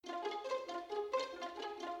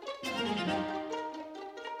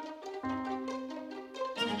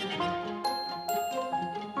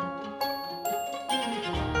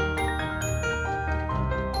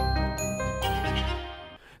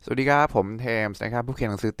วัสดีครับผมเทมส์นะครับผู้เขียน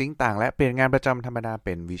หนังสือติ้งต่างและเปลี่ยนงานประจำธรรมดาเ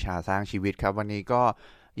ป็นวิชาสร้างชีวิตครับวันนี้ก็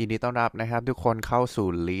ยินดีต้อนรับนะครับทุกคนเข้าสู่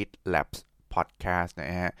Lead Labs Podcast น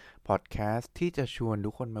ะฮะ Podcast ที่จะชวนทุ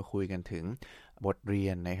กคนมาคุยกันถึงบทเรีย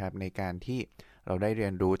นนะครับในการที่เราได้เรีย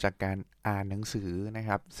นรู้จากการอ่านหนังสือนะค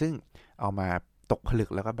รับซึ่งเอามาตกผลึก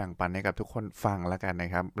แล้วก็แบ่งปันให้กับทุกคนฟังแล้วกันน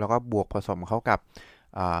ะครับแล้วก็บวกผสมเข้ากับ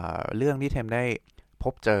เรื่องที่เทมได้พ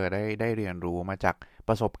บเจอได้เรียนรู้มาจากป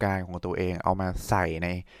ระสบการณ์ของตัวเองเอามาใส่ใน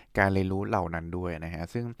การเรียนรู้เหล่านั้นด้วยนะฮะ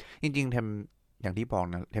ซึ่งจริงๆเทมอย่างที่บอก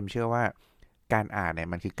นะเทมเชื่อว่าการอ่านเนี่ย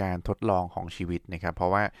มันคือการทดลองของชีวิตนะครับเพรา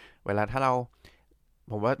ะว่าเวลาถ้าเรา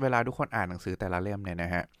ผมว่าเวลาทุกคนอ่านหนังสือแต่ละเล่มเนี่ยน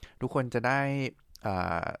ะฮะทุกคนจะได้อ่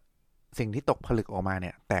าสิ่งที่ตกผลึกออกมาเ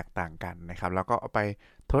นี่ยแตกต่างกันนะครับแล้วก็เอาไป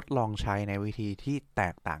ทดลองใช้ในวิธีที่แต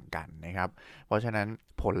กต่างกันนะครับเพราะฉะนั้น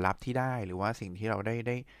ผลลัพธ์ที่ได้หรือว่าสิ่งที่เรา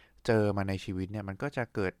ได้เจอมาในชีวิตเนี่ยมันก็จะ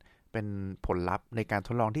เกิดเป็นผลลัพธ์ในการท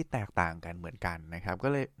ดลองที่แตกต่างกันเหมือนกันนะครับก็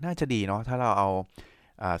เลยน่าจะดีเนาะถ้าเราเอา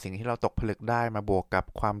สิ่งที่เราตกผลึกได้มาบวกกับ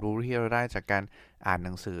ความรู้ที่เราได้จากการอ่านห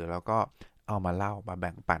นังสือแล้วก็เอามาเล่ามาแ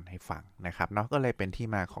บ่งปันให้ฟังนะครับเนาะก็เลยเป็นที่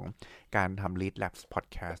มาของการทำ Lead Labs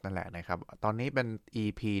Podcast นั่นแหละนะครับตอนนี้เป็น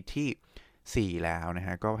EP ที่4แล้วนะฮ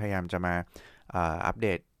ะก็พยายามจะมาอัปเด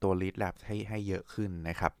ตตัว Lead Labs ให้เยอะขึ้น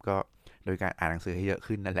นะครับก็โดยการอ่านหนังสือให้เยอะ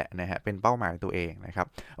ขึ้นนั่นแหละนะฮะเป็นเป้าหมายตัวเองนะครับ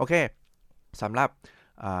โอเคสำหรับ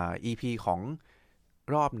EP ของ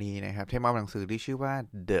รอบนี้นะครับเทมเอาหนังสือที่ชื่อว่า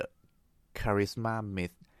The Charisma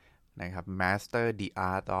Myth นะครับ Master the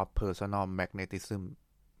Art of Personal Magnetism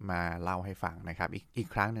มาเล่าให้ฟังนะครับอีก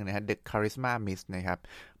ครั้งหนึ่งนะฮะ The Charisma Myth นะครับ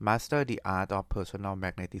Master the Art of Personal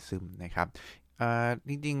Magnetism นะครับ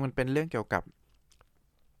จริงๆมันเป็นเรื่องเกี่ยวกับ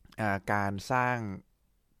การสร้าง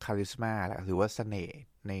คาริสมาหรือว่าเสน่ห์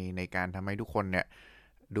ในการทำให้ทุกคนเนี่ย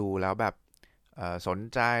ดูแล้วแบบสน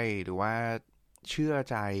ใจหรือว่าเชื่อ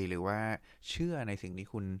ใจหรือว่าเชื่อในสิ่งที่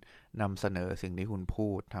คุณนำเสนอสิ่งที่คุณพู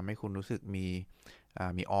ดทำให้คุณรู้สึก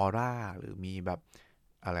มีออร่าหรือมีแบบ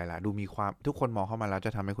อะไรล่ะดูมีความทุกคนมองเข้ามาแล้วจ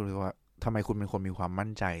ะทำให้คุณรู้ว่าทำไมคุณเป็นคนมีความมั่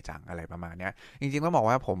นใจจังอะไรประมาณนี้จริงๆต้องบอก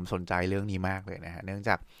ว่าผมสนใจเรื่องนี้มากเลยนะฮะเนื่องจ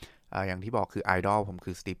ากอย่างที่บอกคือไอดอลผม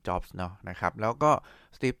คือสตีฟจ็อบส์เนาะนะครับแล้วก็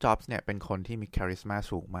สตีฟจ็อบส์เนี่ยเป็นคนที่มีคาริสมา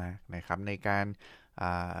สูงมากนะครับในการ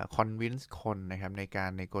คอนวินส์คนนะครับในการ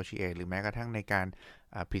negotiate หรือแม้กระทั่งในการ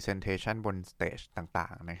presentation บน stage ต่า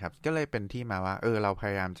งๆนะครับก็เลยเป็นที่มาว่าเราพ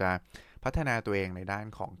ยายามจะพัฒนาตัวเองในด้าน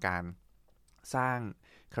ของการสร้าง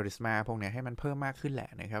คาริสมาพวกนี้ให้มันเพิ่มมากขึ้นแหละ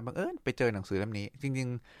นะครับบังเอิญไปเจอหนังสือเล่มนี้จริง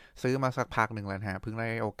ๆซื้อมาสักพักหนึ่งแล้วนะฮะเพิ่งได้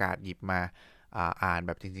โอกาสหยิบมาอ่านแ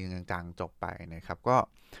บบจริงๆจังๆจบไปนะครับก็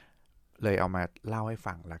เลยเอามาเล่าให้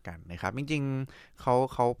ฟังละกันนะครับจริงๆเ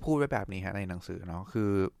ขาพูดไว้แบบนี้ฮะในหนังสือเนาะคื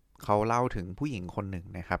อเขาเล่าถึงผู้หญิงคนหนึ่ง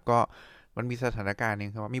นะครับก็มันมีสถานการณ์นึง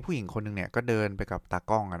คือว่ามีผู้หญิงคนหนึ่งเนี่ยก็เดินไปกับตา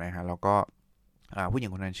กล้องนะฮะแล้วก็ผู้หญิง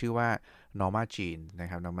คนนั้นชื่อว่านอร์มาจีนนะ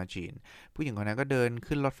ครับนอร์มาจีนผู้หญิงคนนั้นก็เดิน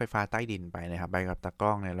ขึ้นรถไฟฟ้าใต้ดินไปนะครับไปกับตากล้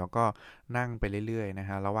องเนี่ยแล้วก็นั่งไปเรื่อยๆนะ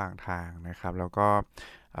ฮะระหว่างทางนะครับแล้วก็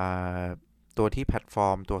ตัวที่แพลตฟอ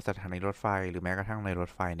ร์มตัวสถานีรถไฟหรือแม้กระทั่งในรถ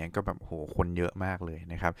ไฟเนี่ยก็แบบโหคนเยอะมากเลย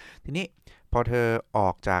นะครับทีนี้พอเธอออ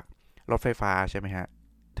กจากรถไฟฟ้าใช่ไหมฮะ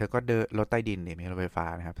เธอก็เดินรถใต้ดินเนี่ยไม่ใช่รถไฟฟ้า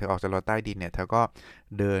นะครับเธอออกจากรถใต้ดินเนี่ยเธอก็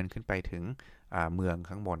เดินขึ้นไปถึงเมือง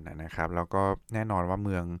ข้างบนนะครับแล้วก็แน่นอนว่าเ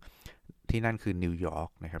มืองที่นั่นคือนิวยอร์ก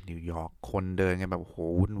นะครับนิวยอร์กคนเดินกันแบบโห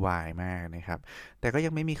วุ่นวายมากนะครับแต่ก็ยั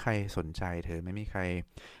งไม่มีใครสนใจเธอไม่มีใคร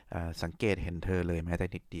สังเกตเห็นเธอเลยแม้แต่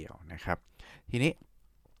นิดเดียวนะครับทีนี้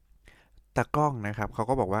ตากล้องนะครับเขา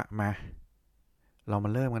ก็บอกว่ามาเรามา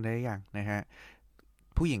เริ่มกันได้ยังนะฮะ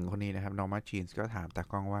ผู้หญิงคนนี้นะครับนอร์มาจีนส์ก็ถามตา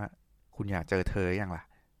กล้องว่าคุณอยากเจอเธอยังล่ะ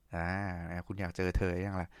อ่าคุณอยากเจอเธอ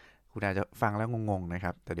ยังล่ะคุณอาจจะฟังแล้วงงๆนะค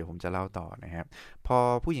รับแต่เดี๋ยวผมจะเล่าต่อนะครับพอ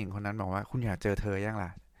ผู้หญิงคนนั้นบอกว่าคุณอยากเจอเธอยังล่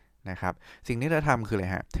ะนะครับสิ่งที่เธอทำคืออะไร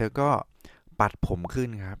ฮะเธอก็ปัดผมขึ้น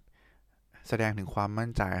ครับแสดงถึงความมั่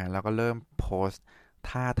นใจแล้วก็เริ่มโพสต์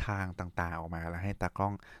ท่าทางต่างๆออกมาแล้วให้ตากล้อ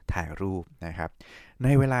งถ่ายรูปนะครับใน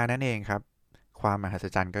เวลานั้นเองครับความมหัศ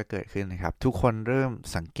จรรย์ก็เกิดขึ้นนะครับทุกคนเริ่ม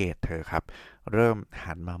สังเกตเธอครับเริ่ม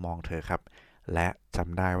หันมามองเธอครับและจ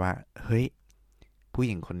ำได้ว่าเฮ้ยผู้ห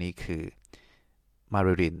ญิงคนนี้คือมา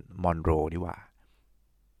ริลีนมอนโรดีกว่า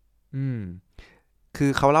อืมคื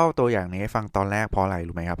อเขาเล่าตัวอย่างนี้ให้ฟังตอนแรกเพราะอะไร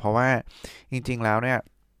รู้ไหมครับเพราะว่าจริงๆแล้วเนี่ย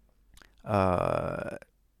เอ่อ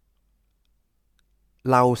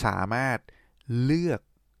เราสามารถเลือก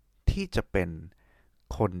ที่จะเป็น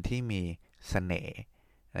คนที่มีเสน่ห์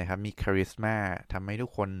นะครับมีคาริสมาทำให้ทุก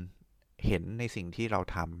คนเห็นในสิ่งที่เรา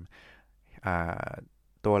ท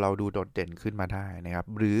ำตัวเราดูโดดเด่นขึ้นมาได้นะครับ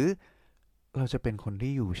หรือเราจะเป็นคน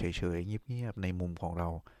ที่อยู่เฉยๆเงียบๆในมุมของเรา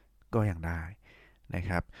ก็ยังได้นะ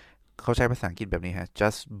ครับเขาใช้ภาษาอังกฤษแบบนี้ฮะ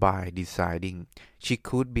just by deciding she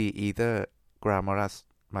could be either glamorous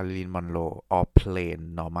Marilyn Monroe or plain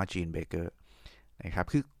Norma Jean Baker นะครับ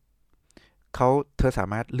คือ เธอสา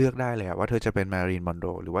มารถเลือกได้เลยว่าเธอจะเป็นมารีนมอนโร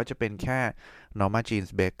หรือว่าจะเป็นแค่นอร์มาจีน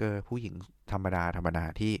ส์เบเกอร์ผู้หญิงธรรมดา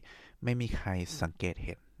ที่ไม่มีใครสังเกตเ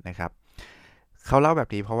ห็นนะครับเขาเล่าแบบ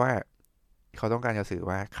นี้เพราะว่าเขาต้องการจะสื่อ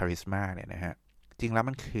ว่าคาริสมาเนี่ยนะฮะจริงแล้ว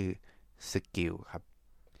มันคือสกิลครับ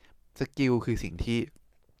สกิลคือสิ่งที่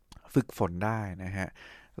ฝึกฝนได้นะฮะ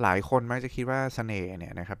หลายคนมักจะคิดว่าเสน่ห์เนี่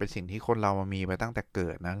ยนะครับเป็นสิ่งที่คนเรามีมาตั้งแต่เกิ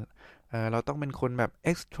ดนะเราต้องเป็นคนแบบ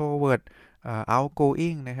extrovert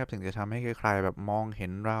outgoing นะครับถึงจะทำให้ใครๆแบบมองเห็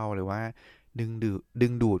นเราหรือว่าดึ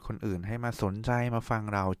งดูดคนอื่นให้มาสนใจมาฟัง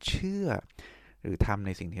เราเชื่อหรือทำใน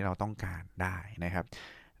สิ่งที่เราต้องการได้นะครับ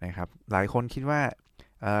หลายคนคิดว่า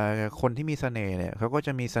คนที่มีเสน่ห์เนี่ยเขาก็จ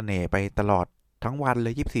ะมีเสน่ห์ไปตลอดทั้งวันเล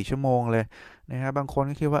ย24ชั่วโมงเลยนะครับบางคน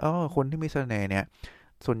ก็คิดว่าคนที่มีเสน่ห์เนี่ย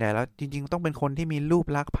ส่วนใหญ่แล้วจริงๆต้องเป็นคนที่มีรูป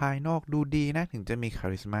ลักษณ์ภายนอกดูดีนะถึงจะมีคา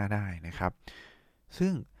ริสมาได้นะครับซึ่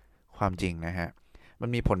งความจริงนะฮะมัน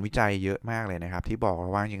มีผลวิจัยเยอะมากเลยนะครับที่บอก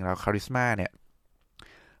ว่าจริงๆแล้วคาริสมาเนี่ย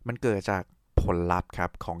มันเกิดจากผลลัพธ์ครั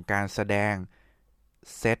บของการแสดง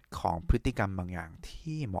เซตของพฤติกรรมบางอย่าง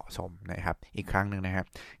ที่เหมาะสมนะครับอีกครั้งหนึ่งนะครับ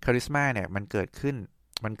คาริสมาเนี่ยมันเกิดขึ้น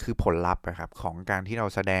มันคือผลลัพธ์นะครับของการที่เรา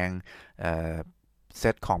แสดงเซ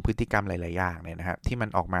ตของพฤติกรรมหลายๆอย่างเนี่ยนะครับที่มัน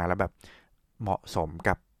ออกมาแล้วแบบเหมาะสม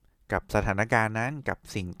กับสถานการณ์นั้นกับ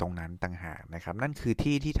สิ่งตรงนั้นต่างหากนะครับนั่นคือ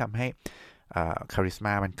ที่ทำให้คาริสม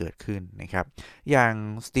ามันเกิดขึ้นนะครับอย่าง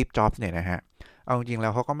สตีฟจ็อบส์เนี่ยนะฮะเอาจริงๆแล้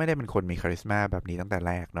วเขาก็ไม่ได้เป็นคนมีคาริสมาแบบนี้ตั้งแต่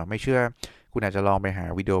แรกเนาะไม่เชื่อคุณอาจจะลองไปหา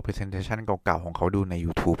วิดีโอ presentation เก่าๆของเขาดูใน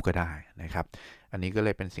YouTube ก็ได้นะครับอันนี้ก็เล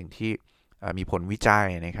ยเป็นสิ่งที่มีผลวิจัย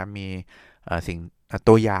นะครับมีสิ่ง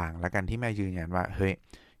ตัวอย่างและกันที่แม่ยืนยันว่าเฮ้ย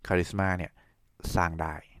คาริสมาเนี่ยสร้างไ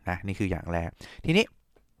ด้นะนี่คืออย่างแรกทีนี้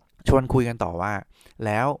ชวนคุยกันต่อว่าแ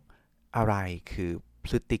ล้วอะไรคือพ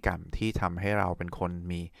ฤติกรรมที่ทำให้เราเป็นคน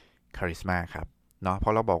มีคาริสมาครับเนาะเพรา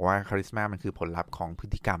ะเราบอกว่าคาริสมามันคือผลลัพธ์ของพฤ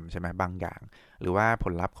ติกรรมใช่ไหมบางอย่างหรือว่าผ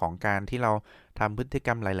ลลัพธ์ของการที่เราทำพฤติกร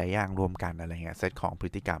รมหลายๆอย่างรวมกันอะไรเงี้ยเซตของพฤ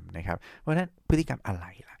ติกรรมนะครับเพราะฉะนั้นพฤติกรรมอะไร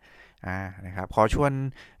ล่ะนะครับขอชวน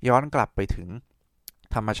ย้อนกลับไปถึง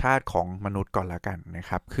ธรรมชาติของมนุษย์ก่อนละกันนะ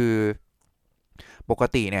ครับคือปก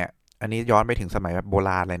ติเนี่ยอันนี้ย้อนไปถึงสมัยแบบโบ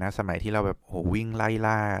ราณเลยนะสมัยที่เราแบบโหวิ่งไล่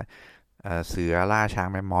ล่าเสือล่าช้าง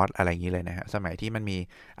แมมมอสอะไรอย่างนี้เลยนะฮะสมัยที่มันมี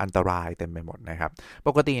อันตรายเต็มไปหมดนะครับป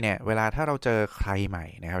กติเนี่ยเวลาถ้าเราเจอใครใหม่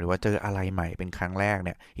นะครับหรือว่าเจออะไรใหม่เป็นครั้งแรกเ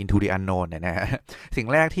นี่ย into the unknown เนี่ยนะฮะสิ่ง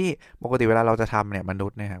แรกที่ปกติเวลาเราจะทำเนี่ยมนุ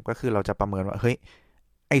ษย์นะครับก็คือเราจะประเมินว่าเฮ้ย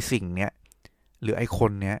ไอสิ่งเนี้ยหรือไอค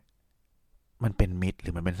นเนี้ยมันเป็นมิตรหรื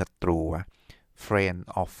อมันเป็นศัตรูวะ friend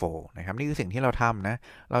or foe นะครับนี่คือสิ่งที่เราทำนะ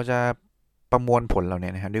เราจะประมวลผลเราเนี่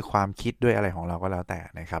ยนะครับด้วยความคิดด้วยอะไรของเราก็แล้วแต่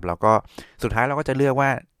นะครับแล้วก็สุดท้ายเราก็จะเลือกว่า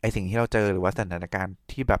ไอสิ่งที่เราเจอหรือว่าสถานการณ์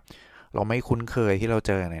ที่แบบเราไม่คุ้นเคยที่เราเ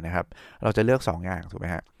จอเนี่ยนะครับเราจะเลือก2 อย่างถูกไหม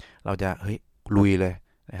ฮะเราจะเฮ้ยลุยเลย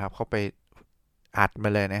นะครับเข้าไปอัดมั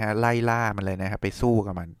นเลยนะฮะไล่ล่ามันเลยนะครับไปสู้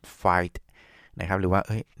กับมัน fight นะครับหรือว่าเ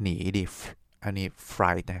ฮ้ยหนีดิอันนี้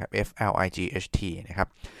fright นะครับ FLIGHT นะครับ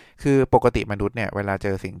คือปกติมนุษย์เนี่ยเวลาเจ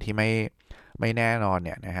อสิ่งที่ไม่แน่นอนเ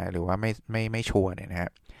นี่ยนะฮะหรือว่าไม่ชัวร์เนี่ยนะฮะ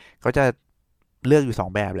เขาจะเลือกอยู่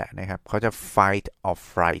2แบบแหละนะครับเขาจะ fight or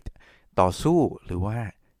flight ต่อสู้หรือว่า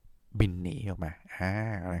บินหนีออกมา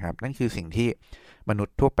นะครับนั่นคือสิ่งที่มนุษ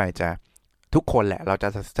ย์ทั่วไปจะทุกคนแหละเราจะ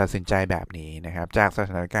ตัดสินใจแบบนี้นะครับจากสถ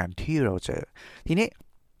านการณ์ที่เราเจอทีนี้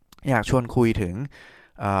อยากชวนคุยถึง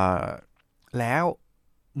แล้ว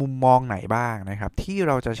มุมมองไหนบ้างนะครับที่เ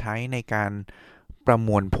ราจะใช้ในการประม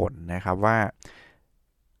วลผลนะครับว่า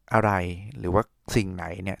อะไรหรือว่าสิ่งไหน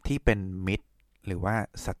เนี่ยที่เป็นมิตรหรือว่า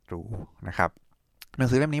ศัตรูนะครับหนัง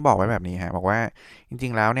สือเล่มนี้บอกไว้แบบนี้ฮะบอกว่าจริ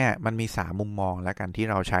งๆแล้วเนี่ยมันมี3มุมมองแล้วกันที่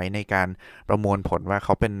เราใช้ในการประมวลผลว่าเข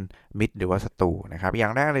าเป็นมิตรหรือว่าศัตรูนะครับอย่า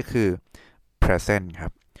งแรกเลยคือ present ครั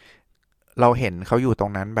บเราเห็นเขาอยู่ตร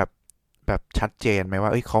งนั้นแบบชัดเจนไหมว่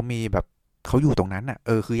าเขามีแบบเขาอยู่ตรงนั้นอ่ะ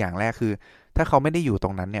คืออย่างแรกคือถ้าเขาไม่ได้อยู่ตร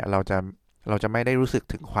งนั้นเนี่ยเราจะไม่ได้รู้สึก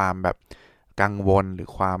ถึงความแบบกังวลหรือ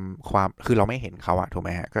ความคือเราไม่เห็นเขาอะถูกไหม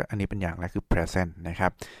ฮะก็อันนี้เป็นอย่างแรกคือ present นะครั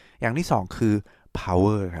บอย่างที่2คือ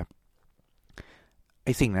power ครับไอ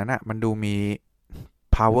สิ่งนั้นอะมันดูมี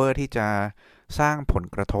power ที่จะสร้างผล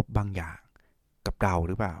กระทบบางอย่างกับเรา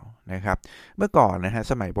หรือเปล่านะครับเมื่อก่อนนะฮะ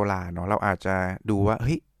สมัยโบราณเนาะเราอาจจะดูว่าเ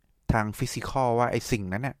ฮ้ยทางฟิสิกอลว่าไอสิ่ง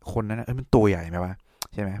นั้นน่ะคนนั้นมันตัวใหญ่ไหมวะ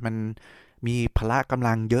ใช่ไหมมันมีพละกำ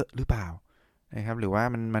ลังเยอะหรือเปล่านะครับหรือว่า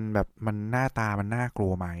มันแบบมันหน้าตามันน่ากลั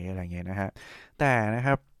วไหมอะไรเงี้ยนะฮะแต่นะค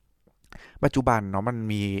รับปัจจุบันเนาะมัน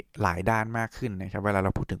มีหลายด้านมากขึ้นนะครับเวลาเร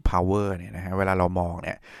าพูดถึง power เนี่ยนะฮะเวลาเรามองเ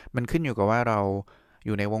นี่ยมันขึ้นอยู่กับว่าเราอ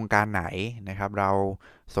ยู่ในวงการไหนนะครับเรา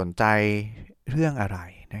สนใจเรื่องอะไร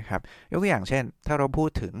นะครับยกตัวอย่างเช่นถ้าเราพูด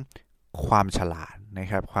ถึงความฉลาดนะ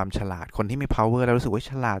ครับความฉลาดคนที่มี power แล้วรู้สึกว่า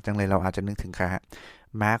ฉลาดจังเลยเราอาจจะนึกถึงใครฮะ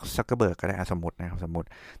มาร์ค ซักเคอร์เบิร์กก็ได้สมมตินะครับสมมติ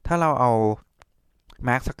ถ้าเราเอา ม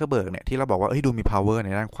าร์ค ซักเกอร์เบิร์กเนี่ยที่เราบอกว่าดูมี power ใน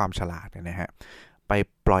ด้านความฉลาดเนี่ยนะฮะไป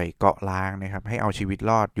ปล่อยเกาะล้างนะครับให้เอาชีวิต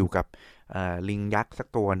รอดอยู่กับลิงยักษ์สัก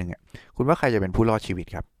ตัวหนึ่งคุณว่าใครจะเป็นผู้รอดชีวิต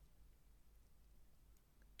ครับ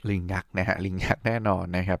ลิงยักษ์นะฮะลิงยักษ์แน่นอน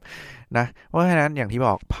นะครับนะเพราะฉะนั้นอย่างที่บ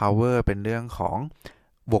อก power เป็นเรื่องของ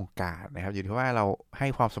วงการนะครับอยู่ที่ว่าเราให้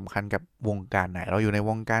ความสำคัญกับวงการไหนเราอยู่ใน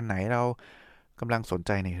วงการไหนเรากำลังสนใ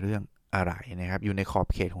จในเรื่องอะไรนะครับอยู่ในขอบ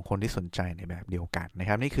เขตของคนที่สนใจในแบบเดียวกันนะ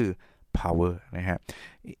ครับนี่คือ power นะครับ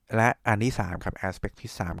และอันที่3ครับ aspect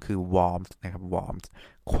ที่3คือ warmth นะครับ warmth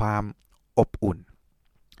ความอบอุ่น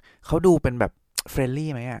เขาดูเป็นแบบเฟรน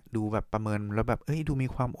ลี่ไหมดูแบบประเมินแล้วแบบดูมี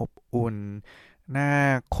ความอบอุ่นน่า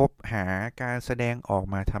คบหาการแสดงออก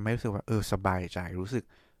มาทำให้รู้สึกว่าสบายใจรู้สึก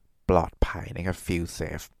ปลอดภัยนะครับ feel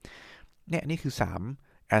safe เนี่ยนี่คือ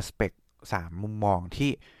3 aspect 3มุมมอง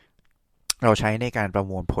ที่เราใช้ในการประ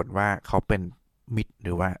มวลผลว่าเขาเป็นมิตรห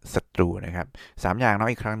รือว่าศัตรูนะครับ3อย่างเนาะ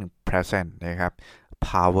อีกครั้งหนึ่ง present นะครับ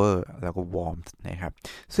power แล้วก็ warmth นะครับ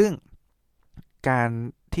ซึ่งการ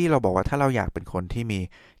ที่เราบอกว่าถ้าเราอยากเป็นคนที่มี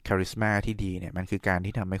คาริสมาที่ดีเนี่ยมันคือการ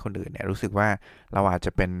ที่ทำให้คนอื่นเนี่ยรู้สึกว่าเราอาจจ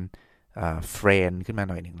ะเป็นเฟรนด์ขึ้นมา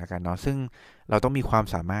หน่อยหนึ่งแล้วกันเนาะซึ่งเราต้องมีความ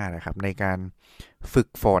สามารถนะครับในการฝึก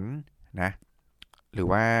ฝนนะหรือ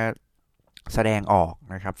ว่าแสดงออก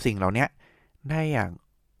นะครับสิ่งเหล่านี้ได้อย่าง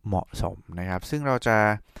เหมาะสมนะครับซึ่งเราจะ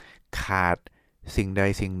ขาดสิ่งใด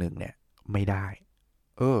สิ่งหนึ่งเนี่ยไม่ได้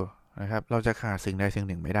นะครับเราจะขาดสิ่งใดสิ่ง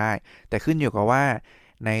หนึ่งไม่ได้แต่ขึ้นอยู่กับว่า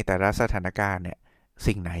ในแต่ละสถานการณ์เนี่ย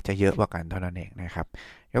สิ่งไหนจะเยอะกว่ากันเท่านั้นเองนะครับ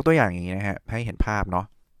ยกตัวอย่างอย่างนี้นะฮะให้เห็นภาพเนาะ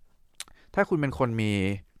ถ้าคุณเป็นคนมี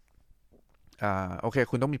โอเค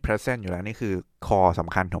คุณต้องมี present อยู่แล้วนี่คือคอส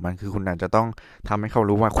ำคัญของมันคือคุณอาจจะต้องทำให้เขา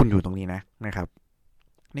รู้ว่าคุณอยู่ตรงนี้นะครับ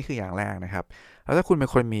นี่คืออย่างแรกนะครับแล้วถ้าคุณเป็น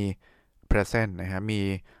คนมี present นะครับมี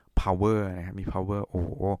power นะครับมี power โอ้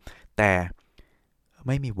แต่ไ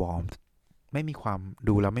ม่มี warmth ไม่มีความ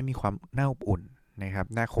ดูแล้วไม่มีความน่าอบอุ่นนะครับ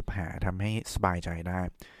น่าคบหาทำให้สบายใจได้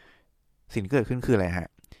สิ่งที่เกิดขึ้นคืออะไรฮะ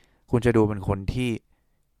คุณจะดูเป็นคนที่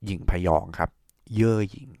หยิ่งพยองครับเย่อ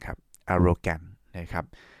หยิ่งครับ arrogant นะครับ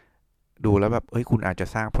ดูแล้วแบบคุณอาจจะ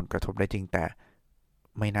สร้างผลกระทบได้จริงแต่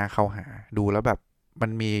ไม่น่าเข้าหาดูแล้วแบบมั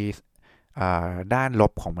นมีด้านล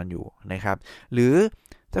บของมันอยู่นะครับหรือ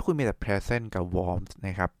ถ้าคุณมีแต่ present กับ warmth น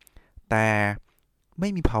ะครับแต่ไม่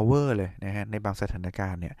มี power เลยนะฮะในบางสถานกา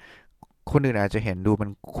รณ์เนี่ยคนอื่นอาจจะเห็นดูมัน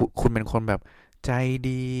คุณเป็นคนแบบใจ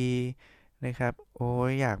ดีนะครับโอ้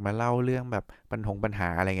ยอยากมาเล่าเรื่องแบบปัญหา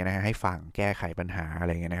อะไรเงี้ยนะฮะให้ฟังแก้ไขปัญหาอะไร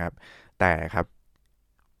เงี้ยนะครับแต่ครับ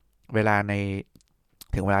เวลา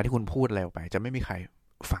ถึงเวลาที่คุณพูดอะไรออกไปจะไม่มีใคร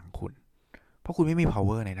ฟังคุณเพราะคุณไม่มี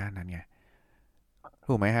power ในด้านนั้นไง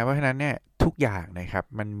ถูกไหมครับเพราะฉะนั้นเนี่ยทุกอย่างนะครับ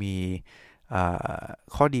มันมี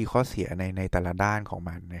ข้อดีข้อเสียในแต่ละด้านของ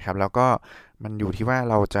มันนะครับแล้วก็มันอยู่ที่ว่า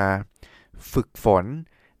เราจะฝึกฝน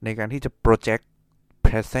ในการที่จะ project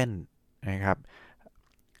present นะครับ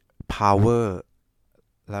power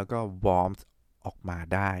แล้วก็ warmth ออกมา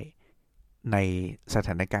ได้ในสถ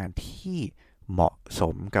านการณ์ที่เหมาะส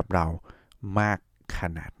มกับเรามากข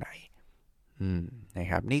นาดไหนนะ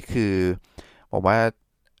ครับนี่คือผมว่า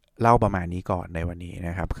เล่าประมาณนี้ก่อนในวันนี้น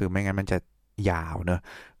ะครับคือไม่งั้นมันจะยาวเนอะ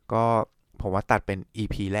ก็ผมว่าตัดเป็น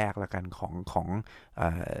EP แรกแล้วกันของ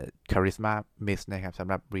Charisma Miss นะครับสำ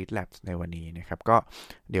หรับ Read Labs ในวันนี้นะครับก็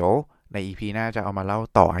เดี๋ยวใน EP หน้าจะเอามาเล่า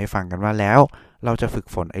ต่อให้ฟังกันว่าแล้วเราจะฝึก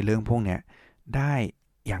ฝนไอ้เรื่องพวกเนี้ยได้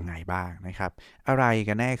ยังไงบ้างนะครับอะไร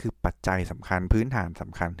กันแน่คือปัจจัยสำคัญพื้นฐานส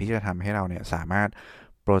ำคัญที่จะทำให้เราเนี่ยสามารถ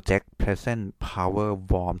project present power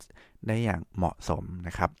warmth ได้อย่างเหมาะสมน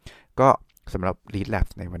ะครับก็สำหรับ Read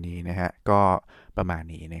Labs ในวันนี้นะฮะก็ประมาณ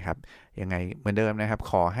นี้นะครับยังไงเหมือนเดิมนะครับ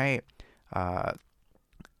ขอให้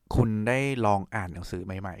คุณได้ลองอ่านหนังสือใ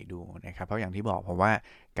หม่ๆดูนะครับเพราะอย่างที่บอกผมว่า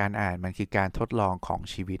การอ่านมันคือการทดลองของ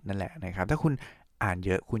ชีวิตนั่นแหละนะครับถ้าคุณอ่านเ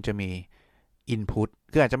ยอะคุณจะมี input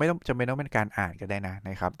คืออาจจะไม่ต้องจำเป็นต้องเป็นการอ่านก็ได้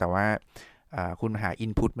นะครับแต่ว่าคุณหา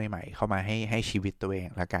input ใหม่ๆเข้ามาให้ชีวิตตัวเอง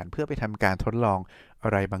ละกันเพื่อไปทำการทดลองอะ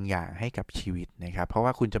ไรบางอย่างให้กับชีวิตนะครับเพราะว่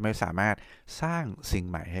าคุณจะไม่สามารถสร้างสิ่ง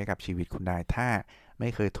ใหม่ให้กับชีวิตคุณได้ถ้าไม่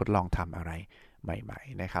เคยทดลองทำอะไรใหม่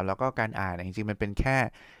ๆนะครับแล้วก็การอ่านจริงๆมันเป็นแค่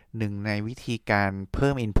หนึ่งในวิธีการเ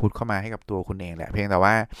พิ่ม input เข้ามาให้กับตัวคุณเองแหละเพียงแต่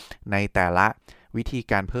ว่าในแต่ละวิธี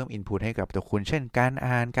การเพิ่ม input ให้กับตัวคุณเช่นการ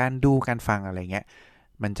อ่านการดูการฟังอะไรเงี้ย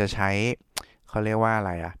มันจะใช้เขาเรียกว่าอะไ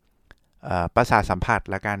รประสาทสัมผัส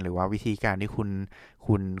ละกันหรือว่าวิธีการที่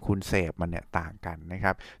คุณเสพมันเนี่ยต่างกันนะค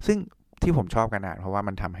รับซึ่งที่ผมชอบการอ่านเพราะว่า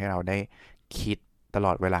มันทำให้เราได้คิดตล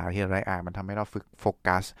อดเวลาที่เราได้อ่านมันทำให้เราฝึกโฟ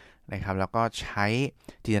กัสนะครับแล้วก็ใช้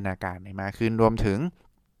จินตนาการมากขึ้นรวมถึง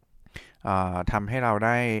ทำให้เราไ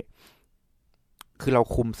ด้คือเรา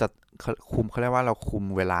คุมเขาเรียกว่าเราคุม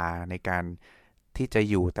เวลาในการที่จะ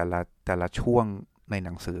อยู่แต่ละช่วงในห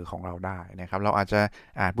นังสือของเราได้นะครับเราอาจจะ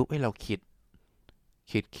อ่านปุ๊บเราคิด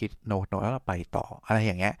คิดโน้ตแล้วเราไปต่ออะไรอ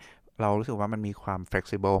ย่างเงี้ยเรารู้สึกว่ามันมีความ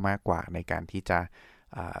flexible มากกว่าในการที่จะ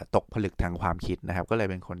ตกผลึกทางความคิดนะครับก็เลย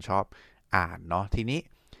เป็นคนชอบอ่านเนาะทีนี้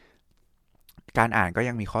การอ่านก็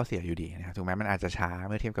ยังมีข้อเสียอยู่ดีนะครับถูกไหมมันอาจจะช้าเ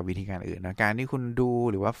มื่อเทียบกับวิธีการอื่นนะการที่คุณดู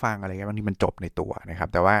หรือว่าฟังอะไรเงี้ยบางทีมันจบในตัวนะครับ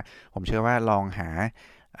แต่ว่าผมเชื่อว่าลองหา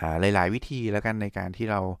หลายๆวิธีแล้วกันในการที่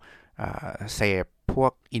เราเสพพว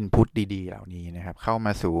ก input ดีๆเหล่านี้นะครับเข้าม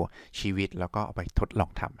าสู่ชีวิตแล้วก็เอาไปทดลอ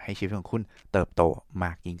งทำให้ชีวิตของคุณเติบโตม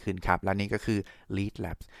ากยิ่งขึ้นครับและนี่ก็คือ Lead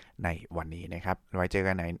Labs ในวันนี้นะครับไว้เจอ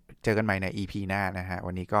กันใหม่ใน EP หน้านะฮะ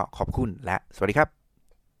วันนี้ก็ขอบคุณและสวัสดีครับ